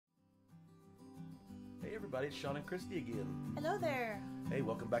everybody, it's Sean and Christy again. Hello there. Hey,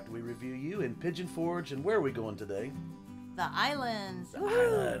 welcome back to We Review You in Pigeon Forge. And where are we going today? The islands. The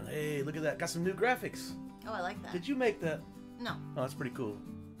island. Hey, look at that. Got some new graphics. Oh, I like that. Did you make that? No. Oh, that's pretty cool.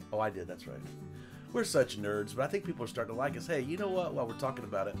 Oh, I did. That's right. We're such nerds, but I think people are starting to like us. Hey, you know what? While we're talking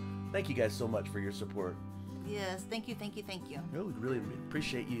about it, thank you guys so much for your support. Yes, thank you, thank you, thank you. We really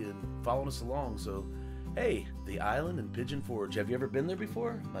appreciate you and following us along. So, hey, the Island in Pigeon Forge. Have you ever been there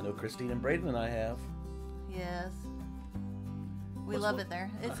before? I know Christine and Braden and I have. Yes. We love it there.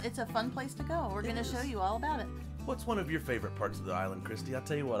 It's a fun place to go. We're going to show you all about it. What's one of your favorite parts of the island, Christy? I'll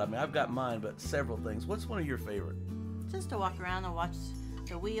tell you what, I mean, I've got mine, but several things. What's one of your favorite? Just to walk around and watch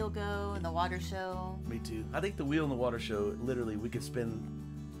the wheel go and the water show. Me too. I think the wheel and the water show, literally, we could spend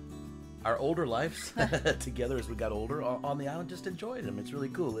our older lives together as we got older on the island, just enjoying them. It's really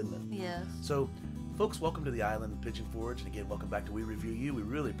cool, isn't it? Yes. So, folks, welcome to the Island in Pigeon Forge, and again, welcome back to We Review You. We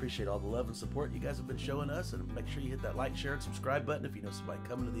really appreciate all the love and support you guys have been showing us, and make sure you hit that like, share, and subscribe button if you know somebody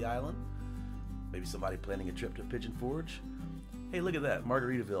coming to the island. Maybe somebody planning a trip to Pigeon Forge. Hey, look at that,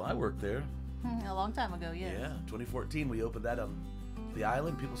 Margaritaville. I worked there. A long time ago, yes. Yeah, 2014, we opened that on the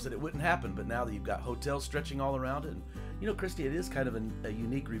island. People said it wouldn't happen, but now that you've got hotels stretching all around it, and you know, Christy, it is kind of a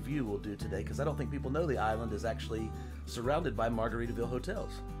unique review we'll do today, because I don't think people know the island is actually surrounded by Margaritaville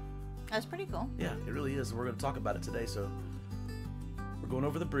hotels. That's pretty cool. Yeah, it really is, and we're going to talk about it today. So we're going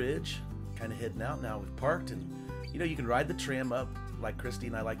over the bridge, kind of heading out now. We've parked, and you know, you can ride the tram up like Christy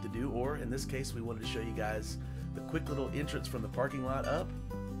and I like to do, or in this case, we wanted to show you guys the quick little entrance from the parking lot up,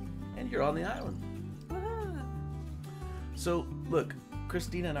 and you're on the island. Woohoo! So look,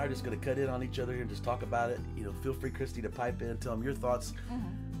 Christina and I are just going to cut in on each other here and just talk about it. You know, feel free, Christy, to pipe in, tell them your thoughts.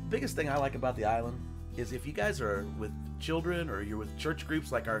 Biggest thing I like about the island is if you guys are with children or you're with church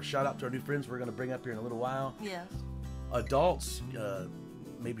groups, like our shout out to our new friends we're going to bring up here in a little while. Yes. Adults,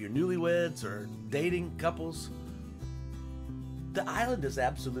 maybe you're newlyweds or dating couples. The island is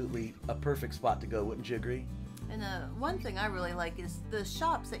absolutely a perfect spot to go, wouldn't you agree? And one thing I really like is the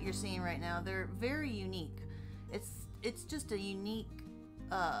shops that you're seeing right now. They're very unique. It's just a unique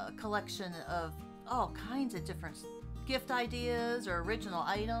collection of all kinds of different gift ideas or original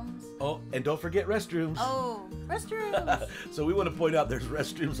items. Oh, and don't forget restrooms. Oh, restrooms. So we want to point out there's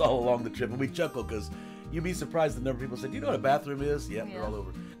restrooms all along the trip, and we chuckle because you'd be surprised the number of people say, do you know what a bathroom is? Yep, Yeah. they're all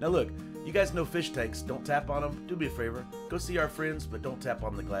over. Now look, you guys know fish tanks. Don't tap on them. Do me a favor. Go see our friends, but don't tap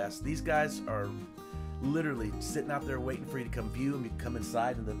on the glass. These guys are literally sitting out there waiting for you to come view them. You can come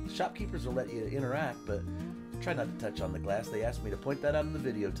inside, and the shopkeepers will let you interact, but try not to touch on the glass. They asked me to point that out in the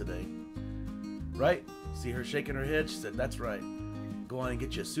video today. Right? See her shaking her head? She said, that's right. Go on and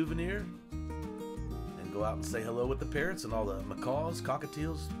get you a souvenir and go out and say hello with the parrots and all the macaws,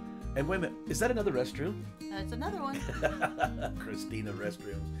 cockatiels. And wait a minute, is that another restroom? That's another one. Christina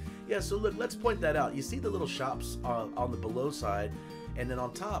restrooms. Yeah, so look, let's point that out. You see the little shops on the below side, and then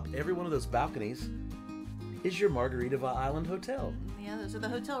on top, every one of those balconies is your Margaritaville Island Hotel. Yeah, those are the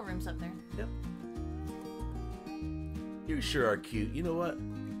hotel rooms up there. Yep. You sure are cute. You know what?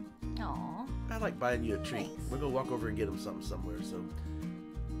 Aww. I like buying you a treat. Thanks. We're going to walk over and get them something somewhere. So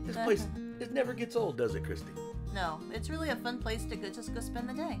this place, it never gets old, does it, Christy? No, it's really a fun place to just go spend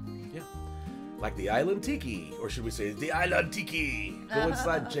the day. Yeah. Like the Island Tiki, or should we say the Island Tiki? Go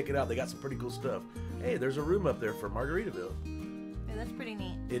inside and check it out. They got some pretty cool stuff. Hey, there's a room up there for Margaritaville. Yeah, that's pretty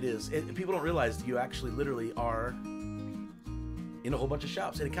neat. It is. People don't realize you actually literally are in a whole bunch of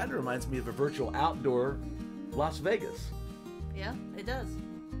shops. And it kind of reminds me of a virtual outdoor Las Vegas. Yeah, it does.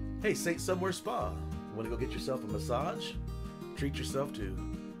 Hey, St. Somewhere Spa. Want to go get yourself a massage? Treat yourself to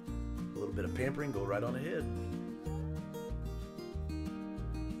a little bit of pampering? Go right on ahead.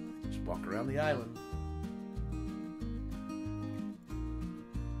 Just walk around the island.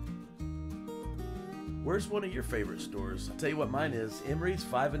 Where's one of your favorite stores? I'll tell you what mine is. Emery's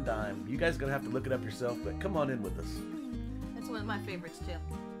 5 and Dime. You guys are going to have to look it up yourself, but come on in with us. That's one of my favorites too.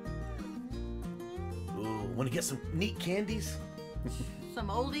 Ooh, want to get some neat candies? Some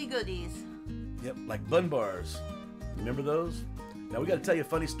oldie goodies. Yep, like bun bars. Remember those? Now we got to tell you a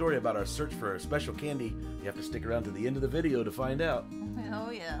funny story about our search for a special candy. You have to stick around to the end of the video to find out. Oh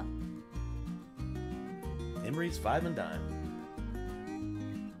yeah. Emery's 5 and Dime.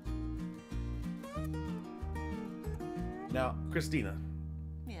 Now, Christina,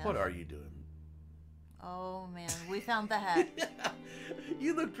 Yeah. what are you doing? Oh man, we found the hat.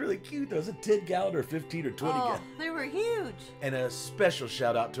 You looked really cute. That was a 10 gallon or 15 or 20 Oh, gallon. they were huge. And a special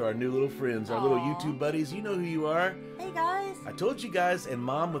shout out to our new little friends, our little Aw. YouTube buddies. You know who you are. Hey guys. I told you guys, and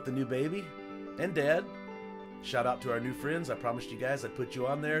Mom with the new baby, and Dad. Shout out to our new friends. I promised you guys I'd put you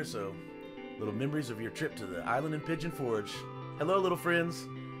on there, so little memories of your trip to the Island in Pigeon Forge. Hello, little friends.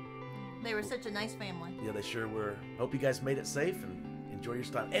 They were such a nice family. Yeah, they sure were. Hope you guys made it safe and enjoy your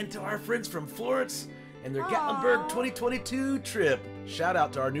style. And to our friends from Florence and their Gatlinburg 2022 trip. Shout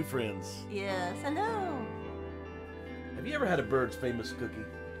out to our new friends. Yes, hello. Have you ever had a Bird's famous cookie?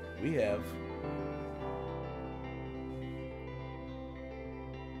 We have.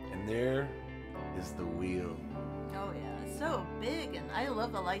 And there is the wheel. Oh yeah, it's so big, and I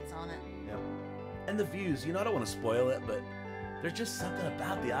love the lights on it. Yep. And the views. You know, I don't want to spoil it, but there's just something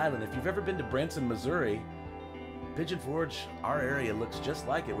about the island. If you've ever been to Branson, Missouri, Pigeon Forge, our area looks just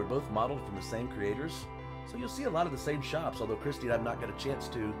like it. We're both modeled from the same creators. So you'll see a lot of the same shops, although Christy and I have not got a chance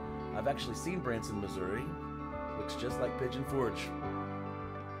to. I've actually seen Branson, Missouri. Looks just like Pigeon Forge.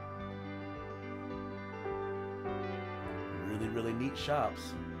 Really, really neat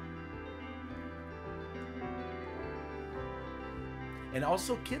shops. And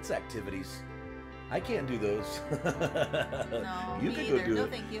also kids' activities. I can't do those. No, you me can either. go do No,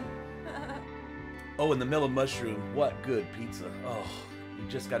 it. thank you. Oh, and the Mellow Mushroom. What good pizza. Oh, you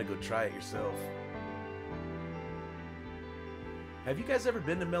just got to go try it yourself. Have you guys ever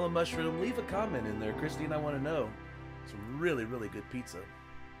been to Mellow Mushroom? Leave a comment in there. Christy and I want to know. It's really, really good pizza.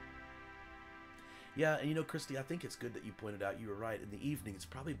 Yeah, and you know, Christy, I think it's good that you pointed out, you were right. In the evening, it's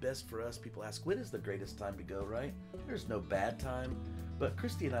probably best for us. People ask, when is the greatest time to go, right? There's no bad time. But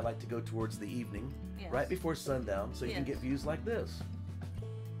Christy and I like to go towards the evening, Yes. right before sundown, so you can Yes. get views like this.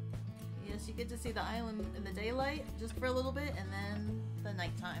 Yes, you get to see the island in the daylight just for a little bit, and then the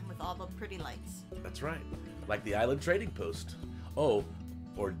nighttime with all the pretty lights. That's right. Like the Island Trading Post. Oh,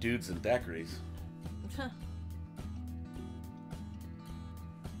 or Dudes and Daiquiris.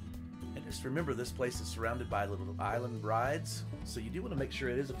 And just remember, this place is surrounded by little island rides, so you do want to make sure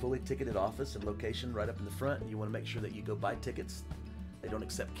it is a fully ticketed office and location right up in the front. You want to make sure that you go buy tickets. They don't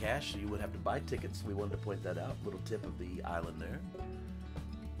accept cash, so you would have to buy tickets. We wanted to point that out. Little tip of the island there.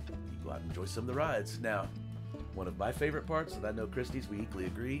 You go out and enjoy some of the rides. Now, one of my favorite parts, and I know Christie's, we equally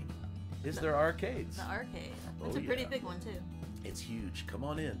agree, is their arcades. The arcade. It's Oh, a pretty yeah. big one, too. It's huge. Come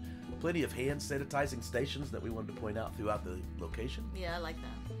on in. Plenty of hand sanitizing stations that we wanted to point out throughout the location. Yeah, I like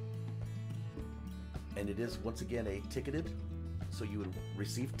that. And it is, once again, a ticketed, so you would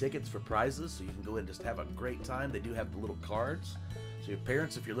receive tickets for prizes, so you can go in and just have a great time. They do have the little cards. So your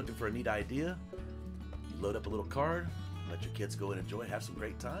parents, if you're looking for a neat idea, you load up a little card, let your kids go and enjoy, have some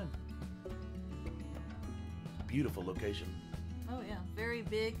great time. Beautiful location. Oh, yeah. Very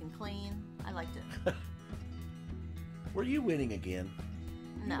big and clean. I liked it. Were you winning again?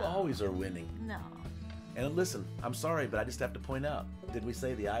 No. You always are winning. No. And listen, I'm sorry, but I just have to point out, did we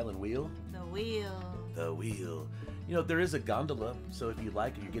say the island wheel? The wheel. The wheel. You know, there is a gondola, so if you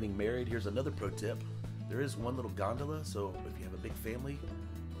like and you're getting married, here's another pro tip. There is one little gondola, so if you have a big family,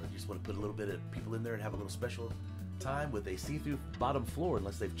 or you just want to put a little bit of people in there and have a little special time with a see-through bottom floor,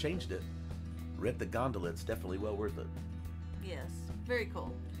 unless they've changed it, rent the gondola. It's definitely well worth it. Yes. Very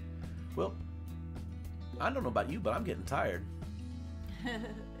cool. Well, I don't know about you, but I'm getting tired. I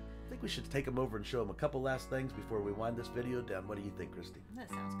think we should take them over and show them a couple last things before we wind this video down. What do you think, Christy? That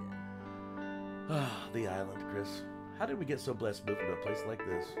sounds good. Ah, the island, Chris. How did we get so blessed moving to a place like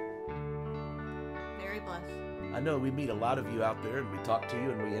this? Very blessed. I know we meet a lot of you out there, and we talk to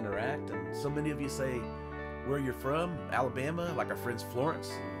you and we interact, and so many of you say where you're from, Alabama, like our friends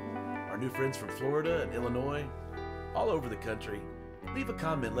Florence, our new friends from Florida and Illinois, all over the country. Leave a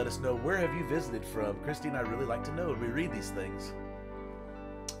comment, let us know, where have you visited from? Christy and I really like to know, and we read these things.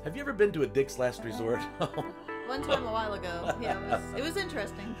 Have you ever been to a Dick's Last Resort? One time a while ago. Yeah, it was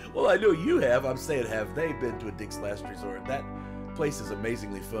interesting. Well, I know you have. I'm saying, have they been to a Dick's Last Resort? That place is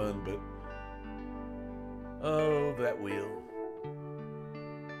amazingly fun, but oh, that wheel.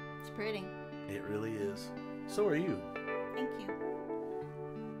 It's pretty. It really is. So are you. Thank you.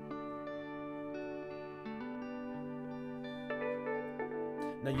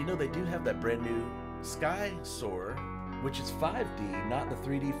 Now, you know they do have that brand new Sky Soar, which is 5D, not the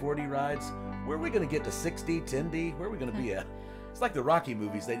 3D, 4D rides. Where are we going to get to 6D, 10D? Where are we going to be at? It's like the Rocky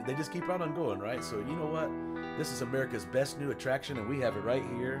movies. They just keep right on going, right? So you know what? This is America's best new attraction, and we have it right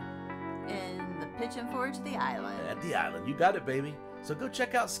here In the Pigeon Forge, the island. at the island. You got it, baby. So go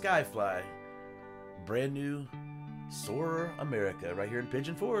check out Skyfly. Brand new Soar America right here in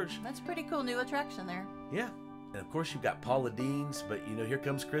Pigeon Forge. That's a pretty cool new attraction there. Yeah. And of course you've got Paula Dean's, but you know, here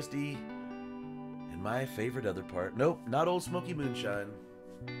comes Christy and my favorite other part. Nope, not Old Smoky Moonshine.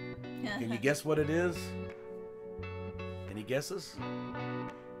 Can you guess what it is? Any guesses?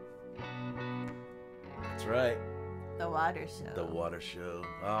 That's right, The water show. the water show.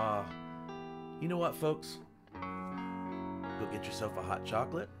 Ah, you know what, folks? Go get yourself a hot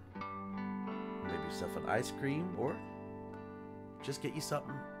chocolate, maybe yourself an ice cream, or just get you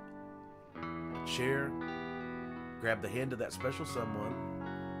something share, grab the hand of that special someone,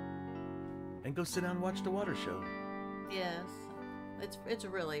 and go sit down and watch the water show. Yes, it's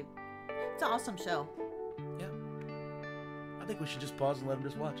an awesome show. Yeah. I think we should just pause and let them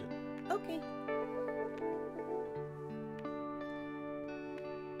just watch it. Okay.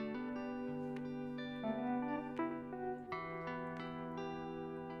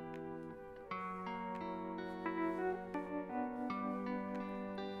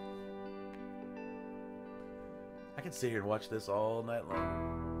 I can sit here and watch this all night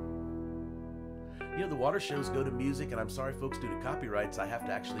long. You know, the water shows go to music, and I'm sorry, folks, due to copyrights, I have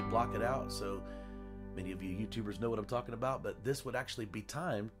to actually block it out. So many of you YouTubers know what I'm talking about, but this would actually be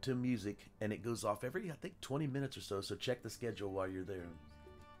timed to music, and it goes off every, I think, 20 minutes or so. So check the schedule while you're there.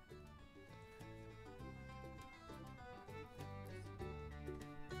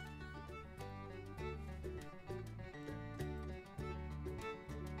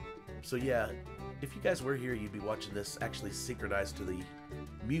 So yeah, if you guys were here, you'd be watching this actually synchronized to the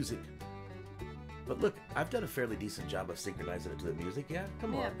music. But look, I've done a fairly decent job of synchronizing it to the music. Yeah,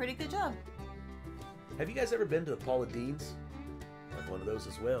 come on. Yeah, pretty good job. Have you guys ever been to Paula Deen's? I have one of those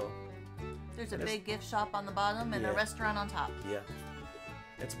as well. There's a big gift shop on the bottom and a restaurant on top. Yeah.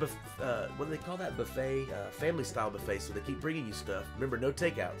 It's what do they call that? Buffet, family style buffet. So they keep bringing you stuff. Remember, no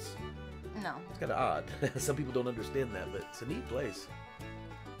takeouts. No. It's kind of odd. Some people don't understand that, but it's a neat place.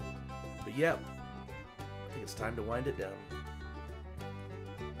 But yeah, I think it's time to wind it down.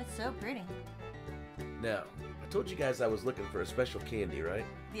 It's so pretty. Now, I told you guys I was looking for a special candy, right?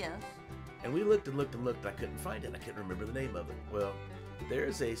 Yes. And we looked and looked and looked. I couldn't find it. I couldn't remember the name of it. Well,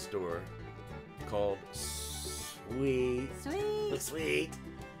 there's a store called Sweet.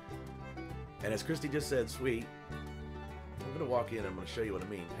 And as Christy just said, Sweet. I'm going to walk in and I'm going to show you what I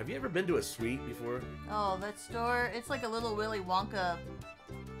mean. Have you ever been to a Sweet before? Oh, that store. It's like a little Willy Wonka.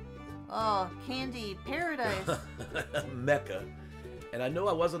 Oh, candy paradise. Mecca. And I know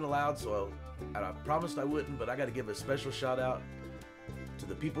I wasn't allowed, so I promised I wouldn't, but I got to give a special shout out to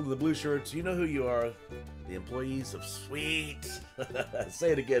the people in the blue shirts. You know who you are. The employees of Sweet.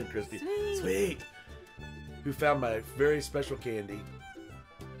 Say it again, Christy. Sweet. Sweet. Who found my very special candy.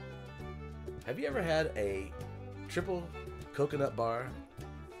 Have you ever had a triple coconut bar?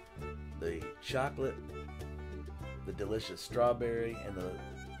 The chocolate, the delicious strawberry, and the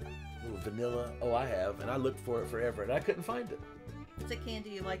little vanilla. Oh, I have, and I looked for it forever, and I couldn't find it. It's a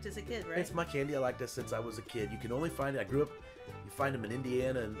candy you liked as a kid, right? It's my candy. I liked it since I was a kid. You can only find it. I grew up, you find them in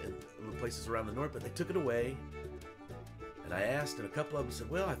Indiana and little places around the north, but they took it away. And I asked, and a couple of them said,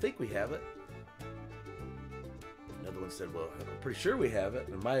 well, I think we have it. Another one said, well, I'm pretty sure we have it.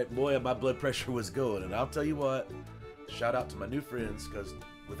 And my blood pressure was going. And I'll tell you what, shout out to my new friends, because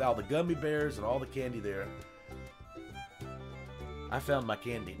with all the gummy bears and all the candy there, I found my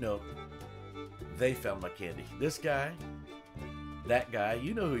candy. No, they found my candy. This guy, that guy,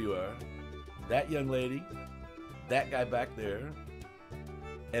 you know who you are, that young lady, that guy back there,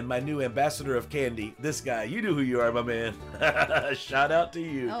 and my new ambassador of candy, this guy, you know who you are, my man. Shout out to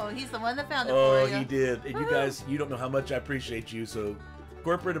you. Oh, he's the one that found it for you. Oh, he did. And you guys, you don't know how much I appreciate you. So,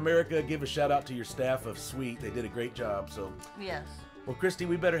 corporate America, give a shout out to your staff of Sweet. They did a great job. So, yes. Well, Christy,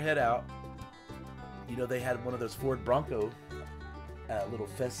 we better head out. You know, they had one of those Ford Bronco little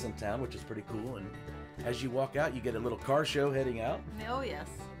fests in town, which is pretty cool. And as you walk out, you get a little car show heading out. Oh, yes.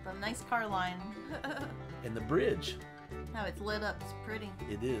 The nice car line. And the bridge. How it's lit up. It's pretty.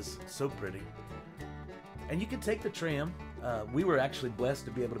 It is. So pretty. And you can take the tram. We were actually blessed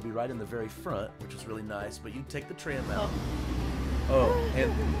to be able to be right in the very front, which was really nice. But you take the tram out. Oh,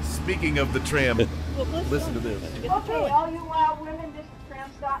 and speaking of the tram, listen to this. Okay, all you wild women, this is tram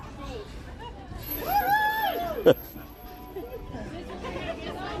stop C.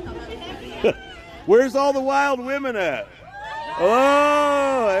 Where's all the wild women at?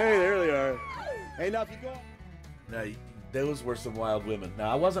 Oh, hey, there they are. Hey, now if you go. Now, those were some wild women.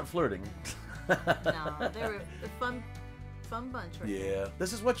 Now, I wasn't flirting. No, they were a fun bunch right Yeah, there.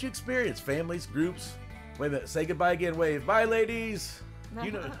 this is what you experience. Families, groups. Wait a minute, say goodbye again. Wave. Bye, ladies.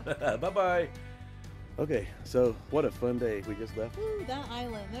 You know. Bye-bye. Okay, so what a fun day we just left. Ooh, that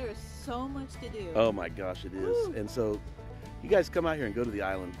island, there is so much to do. Oh my gosh, it is. Woo. And so you guys come out here and go to the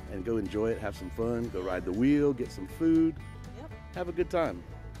island and go enjoy it, have some fun, go ride the wheel, get some food, Yep, have a good time.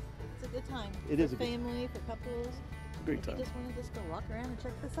 it's a good time. It for is a good- family, for couples. Great If time. you just want to just go walk around and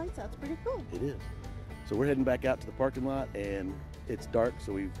check the sights out, it's pretty cool. It is. So we're heading back out to the parking lot, and it's dark,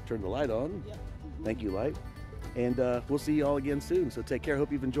 so we've turned the light on. Yep. Thank you, light. And we'll see you all again soon. So take care.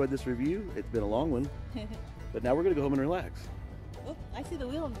 Hope you've enjoyed this review. It's been a long one, but now we're going to go home and relax. Oh, I see the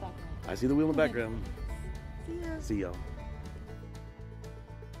wheel in the background. I see the wheel in the background. See ya. See y'all.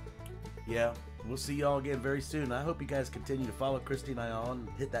 Yeah, we'll see y'all again very soon. I hope you guys continue to follow Christy and I on,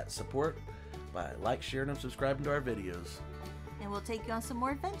 hit that support by like, sharing, and subscribing to our videos. And we'll take you on some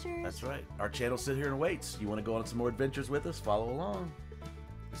more adventures. That's right. Our channel sit here and waits. You want to go on some more adventures with us? Follow along.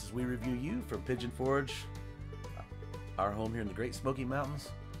 This is We Review You from Pigeon Forge, our home here in the Great Smoky Mountains.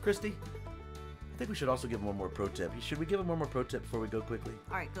 Christy, I think we should also give them one more pro tip. Should we give them one more pro tip before we go quickly?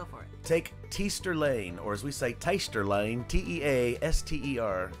 All right, go for it. Take Teaster Lane, or as we say, Teister Lane,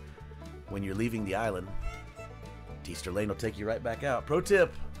 T-E-A-S-T-E-R, when you're leaving the island. Teaster Lane will take you right back out. Pro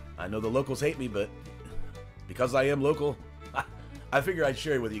tip, I know the locals hate me, but because I am local, I figure I'd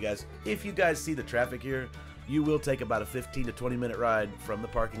share it with you guys. If you guys see the traffic here, you will take about a 15 to 20 minute ride from the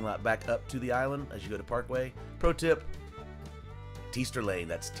parking lot back up to the island as you go to Parkway. Pro tip, Teaster Lane.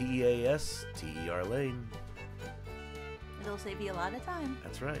 That's T-E-A-S-T-E-R Lane. It'll save you a lot of time.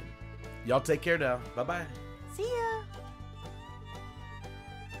 That's right. Y'all take care now. Bye-bye. See ya.